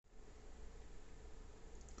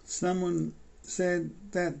Someone said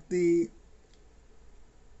that the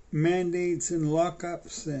mandates and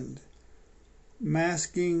lockups and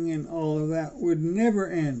masking and all of that would never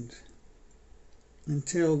end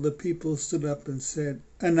until the people stood up and said,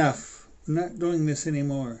 enough, we're not doing this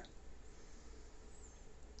anymore.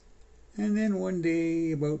 And then one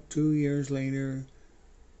day, about 2 years later,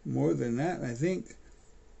 more than that, I think,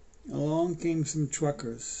 along came some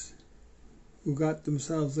truckers who got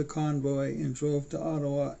themselves a convoy and drove to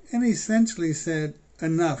Ottawa and essentially said,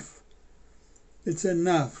 enough. It's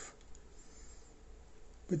enough.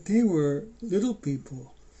 But they were little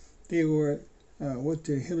people. They were what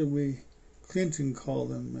did Hillary Clinton call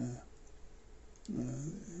them?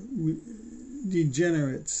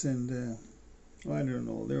 Degenerates and I don't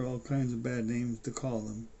know. There are all kinds of bad names to call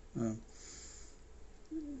them.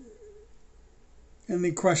 And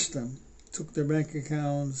they crushed them. Took their bank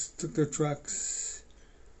accounts, took their trucks.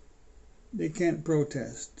 They can't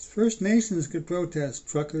protest. First Nations could protest.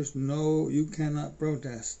 Truckers, no, you cannot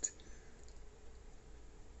protest.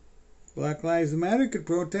 Black Lives Matter could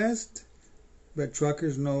protest, but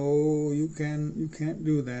truckers, no, you can't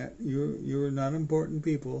do that. You're not important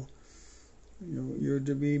people. You're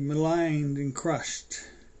to be maligned and crushed.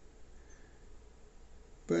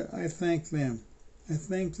 But I thank them. I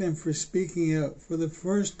thank them for speaking out. For the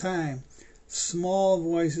first time, small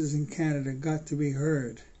voices in Canada got to be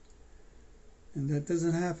heard. And that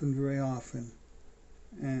doesn't happen very often.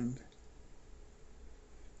 And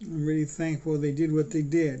I'm really thankful they did what they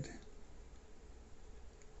did.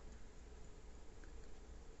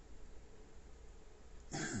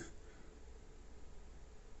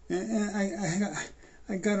 And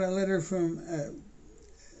I got a letter from a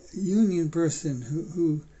union person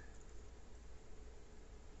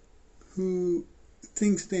who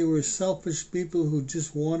thinks they were selfish people who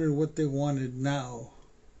just wanted what they wanted now.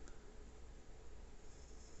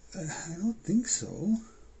 I don't think so.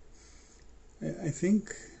 I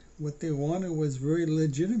think what they wanted was very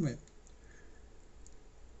legitimate.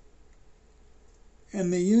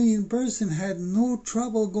 And the union person had no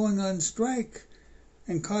trouble going on strike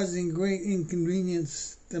and causing great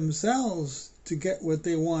inconvenience themselves to get what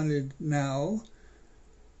they wanted now.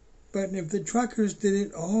 But if the truckers did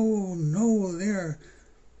it, oh no, they're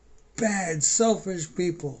bad, selfish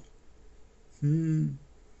people.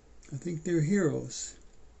 I think they're heroes.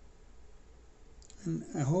 And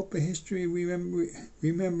I hope history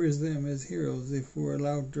remembers them as heroes if we're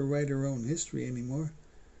allowed to write our own history anymore.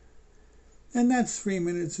 And that's 3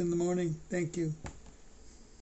 minutes in the morning. Thank you.